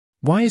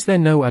Why is there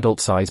no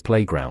adult-size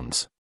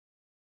playgrounds?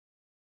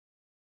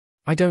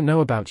 I don't know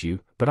about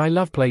you, but I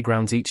love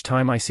playgrounds. Each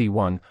time I see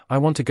one, I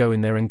want to go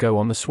in there and go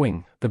on the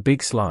swing, the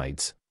big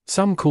slides,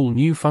 some cool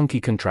new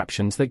funky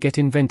contraptions that get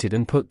invented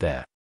and put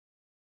there.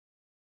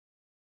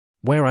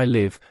 Where I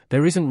live,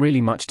 there isn't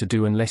really much to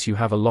do unless you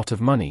have a lot of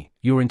money,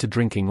 you're into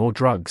drinking or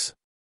drugs.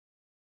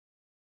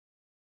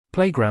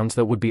 Playgrounds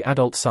that would be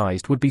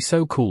adult-sized would be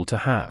so cool to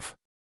have.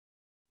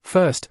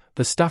 First,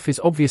 the stuff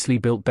is obviously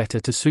built better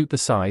to suit the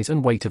size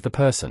and weight of the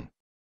person.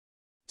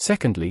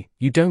 Secondly,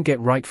 you don't get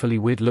rightfully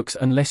weird looks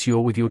unless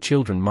you're with your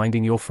children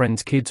minding your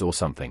friends' kids or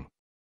something.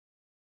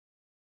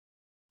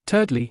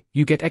 Thirdly,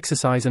 you get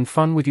exercise and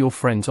fun with your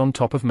friends on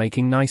top of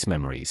making nice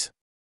memories.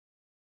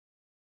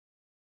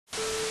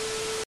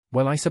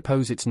 Well, I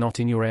suppose it's not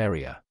in your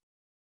area.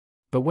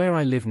 But where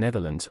I live,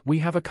 Netherlands, we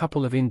have a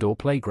couple of indoor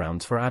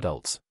playgrounds for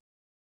adults.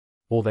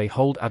 Or they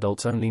hold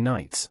adults-only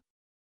nights.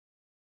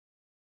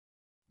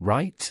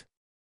 Right?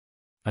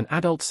 An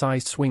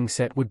adult-sized swing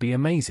set would be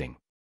amazing.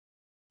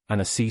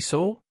 And a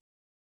seesaw?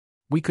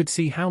 We could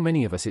see how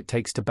many of us it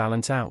takes to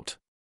balance out.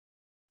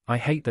 I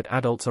hate that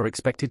adults are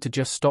expected to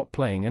just stop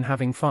playing and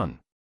having fun.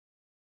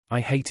 I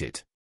hate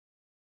it.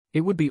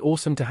 It would be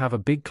awesome to have a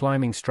big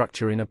climbing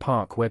structure in a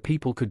park where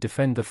people could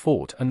defend the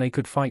fort and they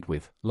could fight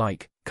with,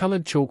 like,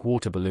 colored chalk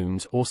water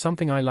balloons or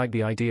something. I like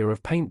the idea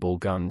of paintball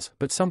guns,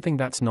 but something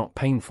that's not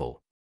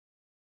painful.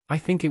 I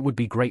think it would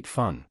be great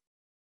fun.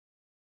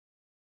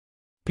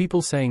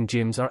 People saying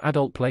gyms are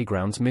adult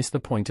playgrounds miss the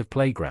point of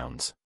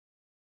playgrounds.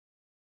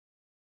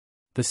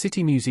 The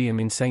City Museum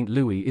in St.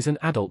 Louis is an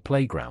adult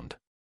playground.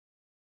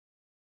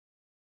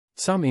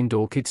 Some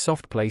indoor kid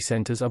soft play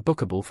centers are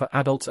bookable for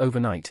adults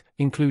overnight,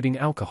 including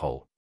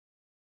alcohol.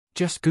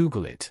 Just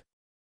Google it.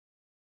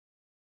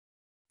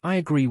 I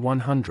agree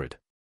 100.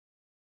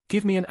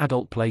 Give me an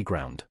adult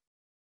playground.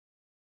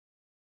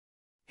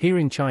 Here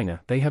in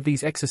China, they have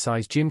these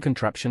exercise gym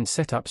contraption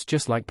setups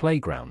just like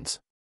playgrounds.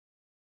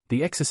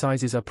 The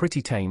exercises are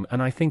pretty tame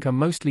and I think are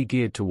mostly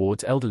geared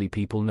towards elderly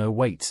people. No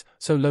weights,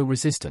 so low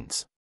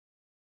resistance.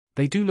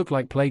 They do look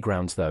like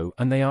playgrounds though,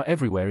 and they are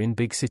everywhere in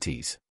big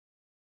cities.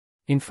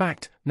 In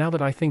fact, now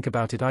that I think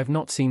about it, I've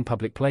not seen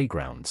public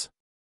playgrounds.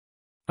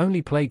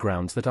 Only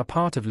playgrounds that are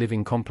part of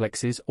living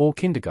complexes or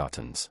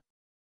kindergartens.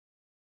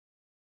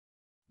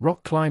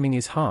 Rock climbing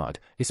is hard,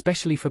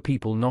 especially for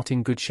people not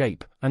in good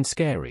shape, and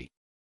scary.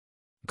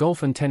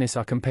 Golf and tennis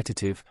are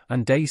competitive,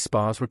 and day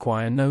spas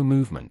require no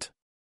movement.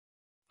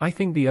 I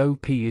think the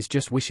OP is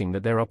just wishing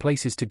that there are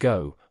places to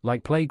go,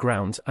 like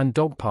playgrounds and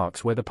dog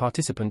parks where the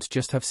participants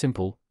just have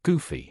simple,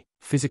 goofy,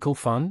 physical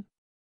fun.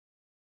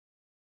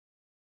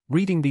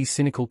 Reading these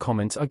cynical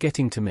comments are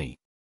getting to me.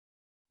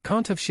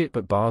 Can't have shit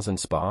but bars and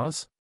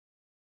spas?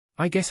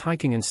 I guess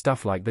hiking and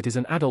stuff like that is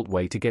an adult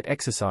way to get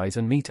exercise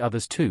and meet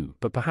others too,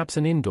 but perhaps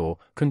an indoor,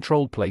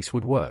 controlled place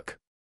would work.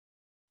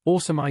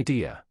 Awesome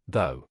idea,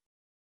 though.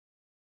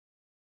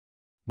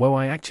 Well,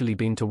 I actually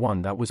been to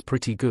one that was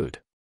pretty good.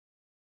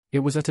 It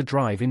was at a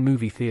drive-in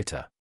movie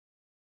theater.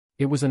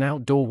 It was an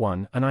outdoor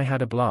one and I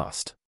had a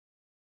blast.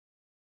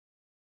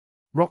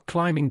 Rock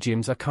climbing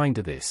gyms are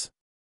kinda this.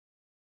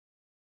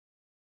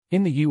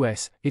 In the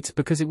US, it's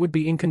because it would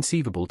be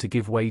inconceivable to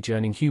give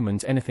wage-earning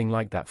humans anything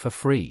like that for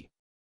free.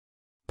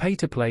 Pay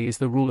to play is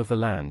the rule of the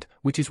land,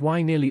 which is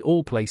why nearly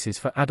all places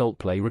for adult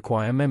play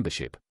require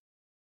membership.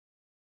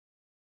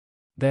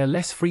 They're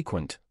less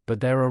frequent, but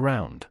they're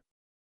around.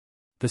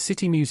 The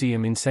City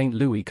Museum in St.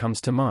 Louis comes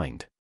to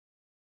mind.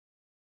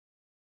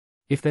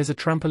 If there's a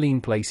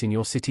trampoline place in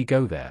your city,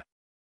 go there.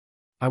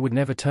 I would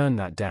never turn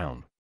that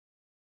down.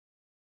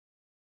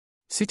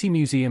 City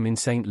Museum in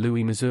St.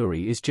 Louis,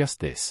 Missouri is just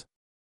this.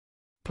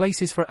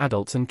 Places for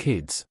adults and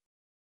kids.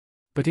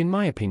 But in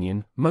my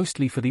opinion,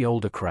 mostly for the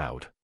older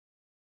crowd.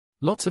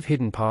 Lots of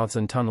hidden paths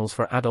and tunnels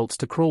for adults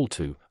to crawl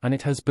to, and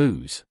it has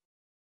booze.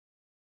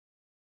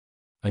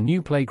 A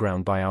new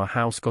playground by our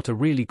house got a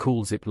really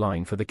cool zip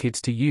line for the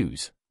kids to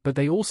use, but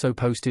they also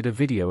posted a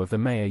video of the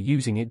mayor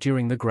using it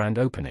during the grand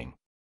opening.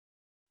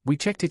 We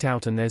checked it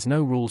out and there's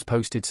no rules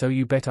posted, so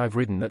you bet I've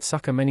ridden that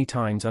sucker many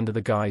times under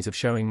the guise of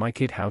showing my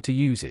kid how to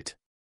use it.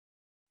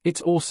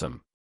 It's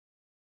awesome.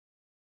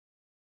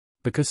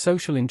 Because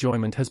social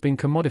enjoyment has been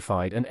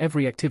commodified and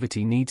every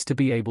activity needs to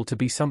be able to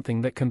be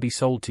something that can be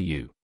sold to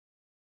you.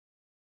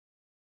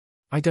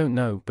 I don't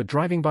know, but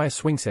driving by a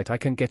swing set I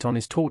can get on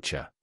is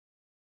torture.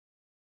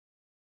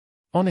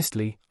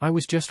 Honestly, I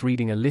was just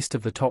reading a list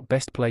of the top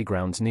best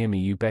playgrounds near me.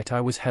 You bet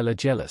I was hella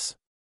jealous.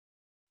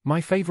 My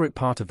favorite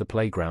part of the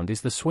playground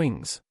is the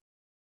swings.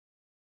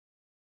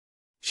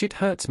 Shit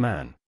hurts,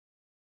 man.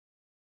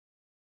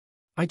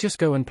 I just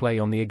go and play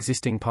on the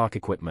existing park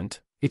equipment.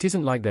 It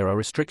isn't like there are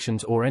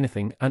restrictions or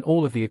anything, and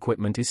all of the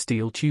equipment is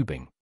steel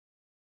tubing.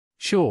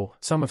 Sure,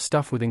 some of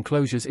stuff with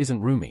enclosures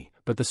isn't roomy,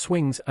 but the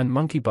swings and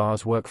monkey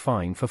bars work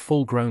fine for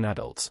full-grown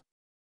adults.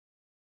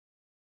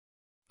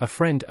 A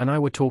friend and I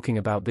were talking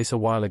about this a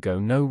while ago.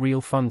 No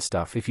real fun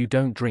stuff if you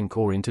don't drink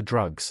or into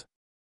drugs.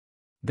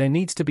 There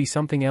needs to be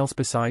something else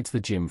besides the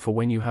gym for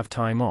when you have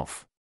time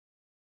off.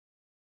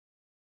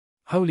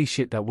 Holy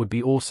shit, that would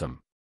be awesome.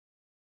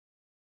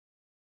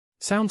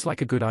 Sounds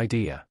like a good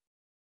idea.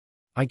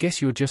 I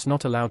guess you're just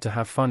not allowed to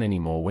have fun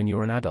anymore when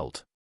you're an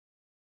adult.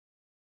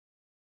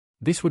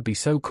 This would be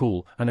so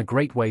cool, and a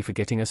great way for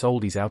getting us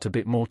oldies out a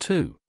bit more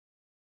too.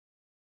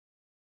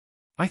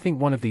 I think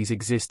one of these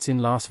exists in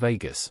Las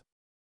Vegas.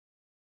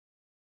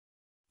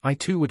 I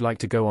too would like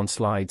to go on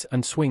slides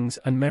and swings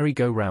and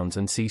merry-go-rounds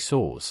and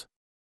seesaws.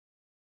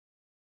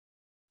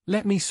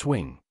 Let me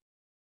swing.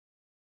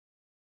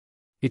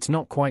 It's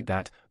not quite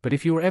that, but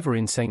if you're ever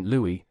in St.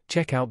 Louis,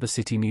 check out the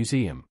City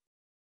Museum.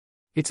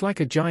 It's like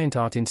a giant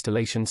art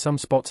installation. Some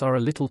spots are a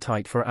little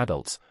tight for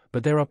adults,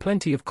 but there are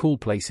plenty of cool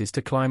places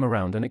to climb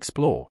around and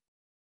explore.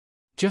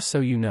 Just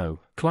so you know,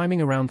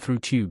 climbing around through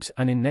tubes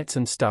and in nets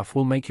and stuff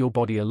will make your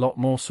body a lot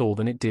more sore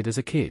than it did as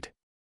a kid.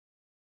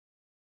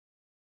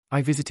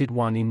 I visited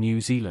one in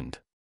New Zealand.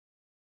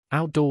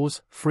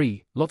 Outdoors,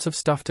 free, lots of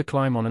stuff to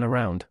climb on and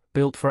around,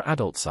 built for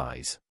adult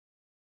size.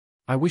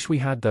 I wish we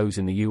had those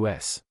in the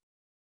US.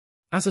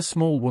 As a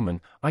small woman,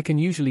 I can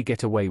usually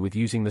get away with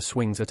using the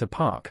swings at a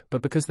park,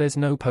 but because there's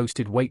no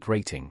posted weight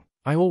rating,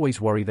 I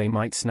always worry they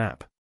might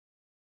snap.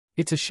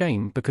 It's a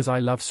shame because I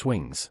love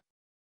swings.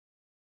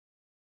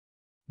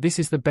 This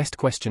is the best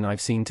question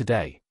I've seen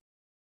today.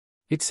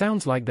 It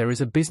sounds like there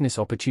is a business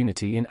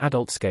opportunity in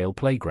adult-scale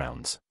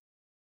playgrounds.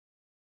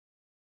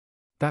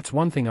 That's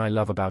one thing I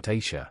love about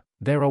Asia.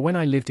 When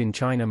I lived in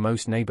China,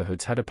 most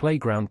neighborhoods had a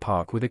playground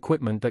park with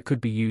equipment that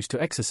could be used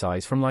to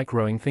exercise, from like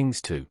rowing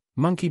things to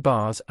monkey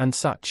bars and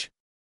such.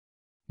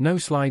 No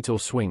slides or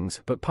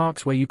swings, but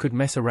parks where you could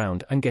mess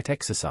around and get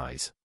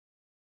exercise.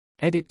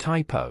 Edit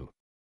typo.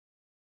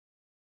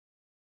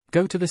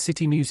 Go to the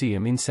City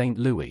Museum in St.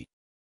 Louis.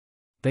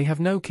 They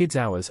have no kids'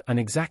 hours and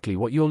exactly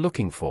what you're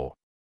looking for.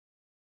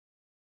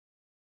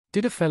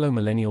 Did a fellow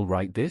millennial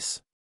write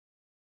this?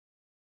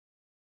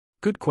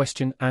 Good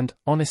question and,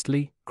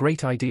 honestly,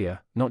 great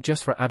idea. Not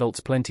just for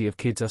adults, plenty of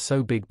kids are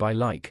so big by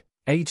like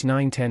age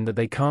 9-10 that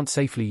they can't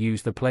safely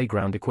use the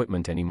playground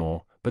equipment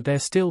anymore, but they're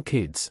still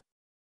kids.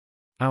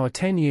 Our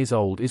 10 years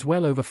old is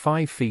well over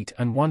 5 feet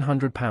and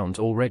 100 pounds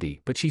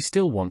already, but she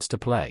still wants to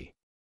play.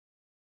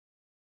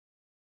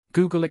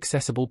 Google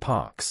accessible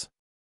parks.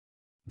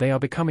 They are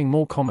becoming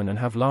more common and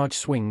have large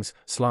swings,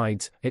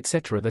 slides,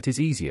 etc. that is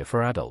easier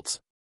for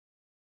adults.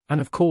 And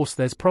of course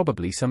there's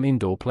probably some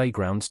indoor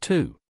playgrounds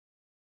too.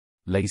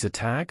 Laser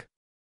tag?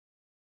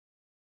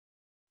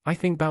 I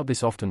think about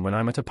this often when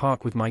I'm at a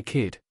park with my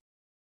kid.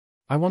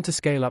 I want to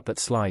scale up that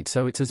slide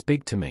so it's as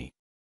big to me.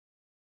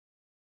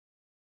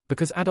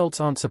 Because adults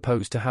aren't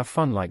supposed to have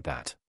fun like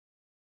that.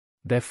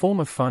 Their form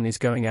of fun is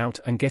going out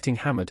and getting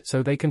hammered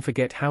so they can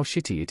forget how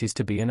shitty it is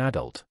to be an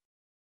adult.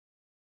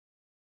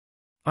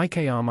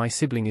 IKR, my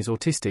sibling is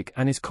autistic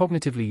and is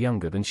cognitively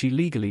younger than she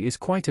legally is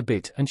quite a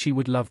bit, and she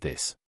would love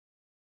this.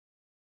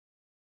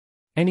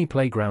 Any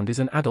playground is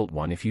an adult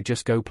one if you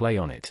just go play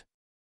on it.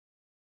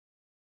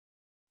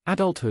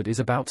 Adulthood is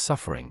about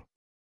suffering.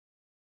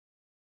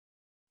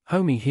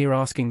 Homie here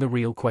asking the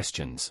real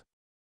questions.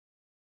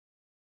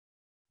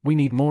 We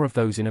need more of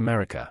those in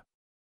America.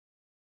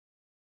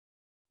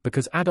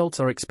 Because adults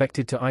are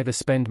expected to either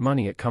spend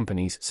money at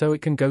companies so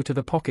it can go to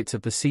the pockets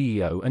of the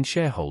CEO and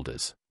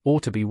shareholders,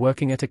 or to be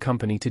working at a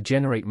company to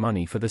generate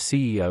money for the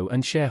CEO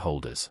and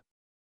shareholders.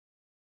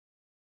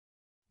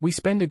 We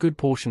spend a good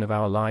portion of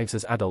our lives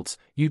as adults.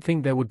 You'd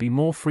think there would be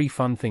more free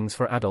fun things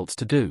for adults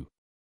to do.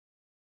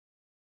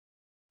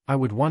 I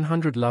would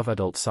 100% love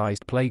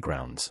adult-sized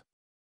playgrounds.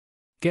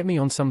 Get me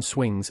on some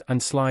swings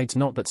and slides,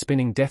 not that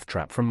spinning death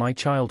trap from my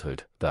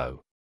childhood,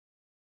 though.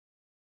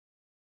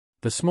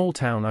 The small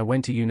town I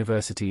went to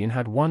university in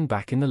had one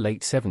back in the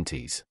late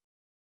 70s.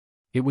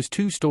 It was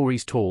 2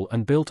 stories tall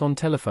and built on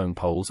telephone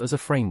poles as a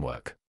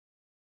framework.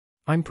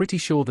 I'm pretty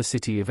sure the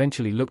city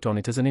eventually looked on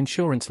it as an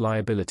insurance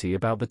liability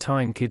about the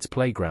time kids'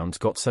 playgrounds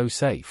got so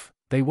safe,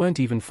 they weren't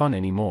even fun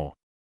anymore.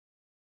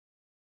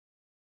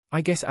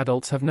 I guess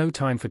adults have no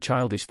time for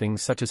childish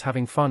things such as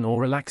having fun or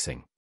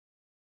relaxing.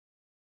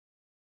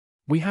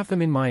 We have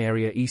them in my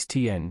area, East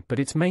TN, but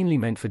it's mainly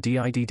meant for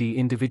DIDD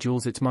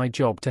individuals. It's my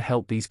job to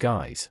help these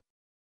guys.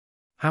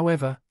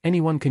 However,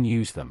 anyone can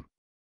use them.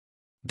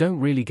 Don't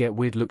really get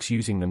weird looks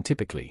using them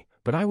typically,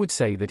 but I would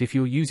say that if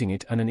you're using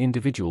it and an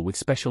individual with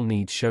special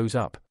needs shows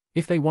up,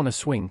 if they want to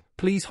swing,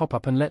 please hop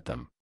up and let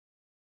them.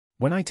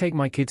 When I take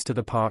my kids to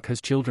the park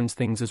has children's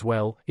things as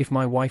well, if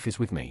my wife is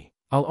with me,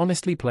 I'll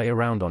honestly play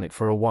around on it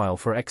for a while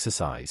for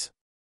exercise.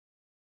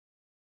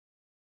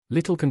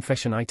 Little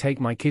confession, I take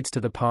my kids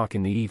to the park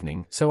in the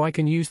evening so I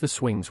can use the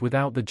swings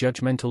without the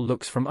judgmental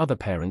looks from other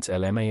parents.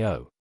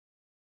 LMAO.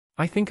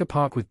 I think a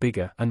park with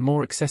bigger and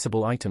more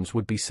accessible items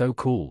would be so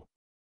cool.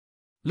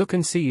 Look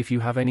and see if you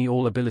have any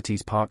all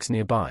abilities parks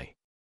nearby.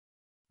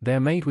 They're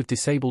made with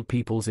disabled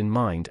peoples in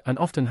mind and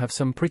often have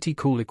some pretty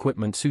cool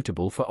equipment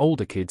suitable for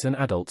older kids and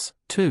adults,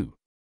 too.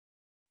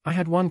 I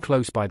had one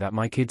close by that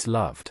my kids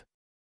loved.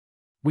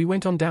 We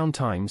went on down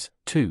times,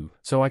 too,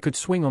 so I could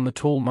swing on the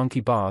tall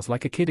monkey bars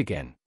like a kid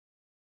again.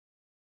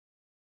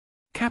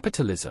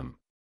 Capitalism.